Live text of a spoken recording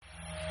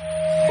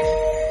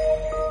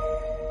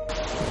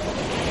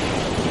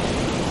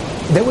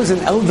There was an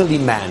elderly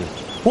man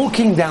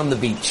walking down the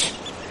beach.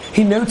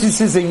 He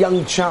notices a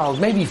young child,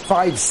 maybe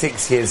 5,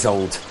 6 years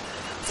old,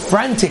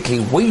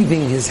 frantically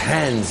waving his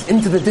hands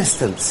into the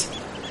distance.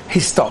 He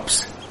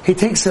stops. He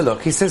takes a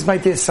look. He says, "My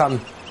dear son,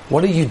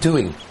 what are you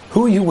doing?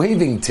 Who are you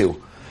waving to?"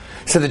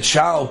 So the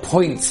child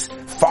points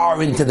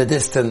far into the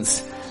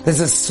distance.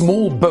 There's a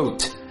small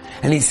boat.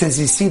 And he says,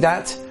 "You see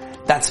that?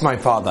 That's my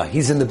father.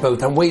 He's in the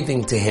boat. I'm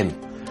waving to him."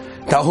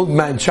 The old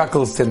man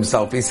chuckles to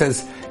himself. He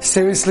says,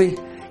 "Seriously?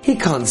 He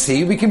can't see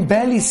you. We can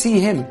barely see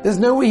him. There's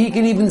no way he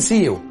can even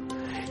see you."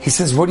 He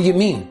says, "What do you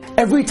mean?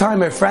 Every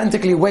time I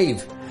frantically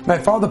wave, my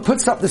father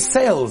puts up the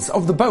sails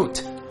of the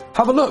boat.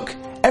 Have a look.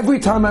 Every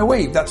time I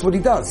wave, that's what he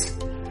does."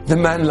 The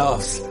man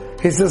laughs.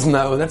 He says,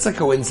 "No, that's a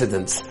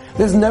coincidence.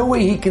 There's no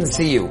way he can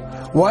see you.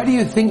 Why do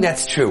you think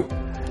that's true?"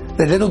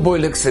 The little boy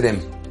looks at him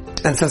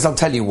and says, "I'll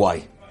tell you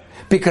why.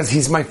 Because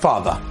he's my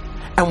father.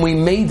 And we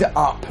made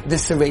up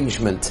this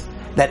arrangement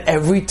that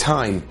every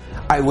time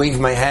I wave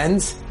my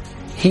hands,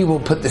 he will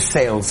put the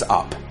sails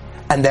up.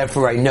 And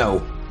therefore I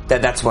know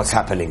that that's what's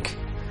happening."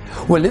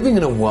 We're living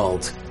in a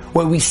world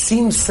where we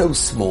seem so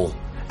small,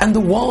 and the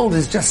world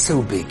is just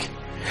so big.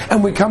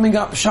 And we're coming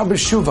up Shabbos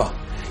Shuva,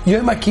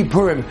 Yom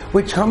Kippurim,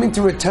 we're coming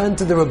to return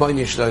to the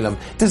Rabbeinu Shalom.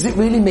 Does it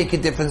really make a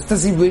difference?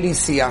 Does he really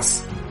see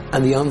us?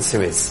 And the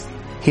answer is,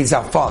 he's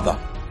our father.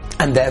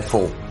 And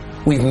therefore,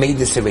 we've made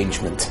this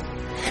arrangement.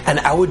 And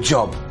our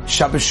job,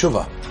 Shabbos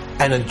Shuva,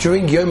 and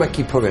during Yom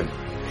Kippurim,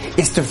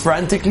 is to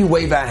frantically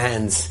wave our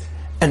hands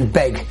and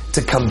beg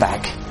to come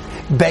back.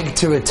 Beg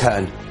to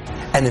return.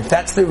 And if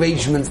that's the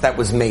arrangement that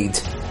was made,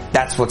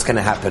 that's what's going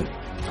to happen.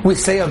 We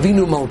say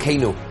Avinu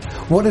Malkeinu.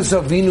 What does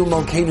Avinu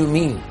Malkeinu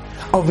mean?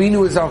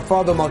 Avinu is our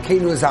father,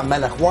 Malkeinu is our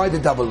melech. Why the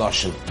double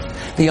lashon?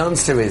 The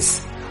answer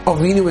is,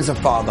 Avinu is a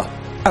father.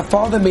 A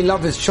father may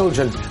love his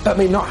children, but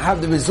may not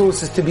have the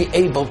resources to be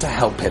able to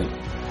help him.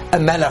 A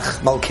melech,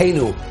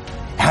 Malkeinu,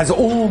 has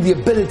all the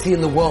ability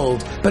in the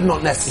world, but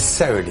not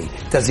necessarily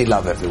does he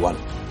love everyone.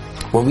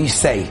 When we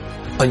say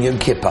on Yom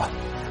Kippur,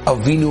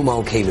 Avinu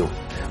Malkeinu,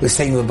 we're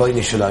saying,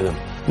 Rabbeinu Shalom,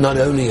 not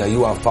only are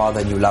you our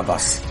father and you love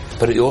us,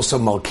 but you're also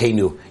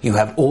Malkeinu, you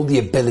have all the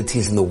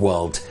abilities in the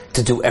world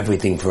to do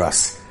everything for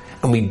us.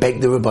 And we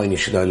beg the Rabbeinu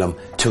Shalom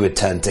to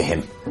return to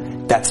him.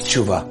 That's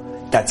Shuva,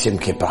 that's Yom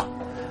Kippur.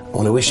 I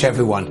want to wish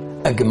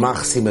everyone a Gemach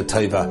Sima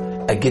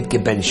Tova, a Gid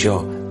Geben Shor,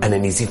 and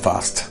an easy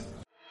fast.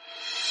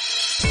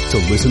 To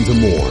listen to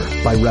more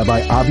by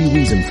Rabbi Avi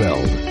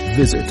Wiesenfeld,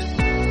 visit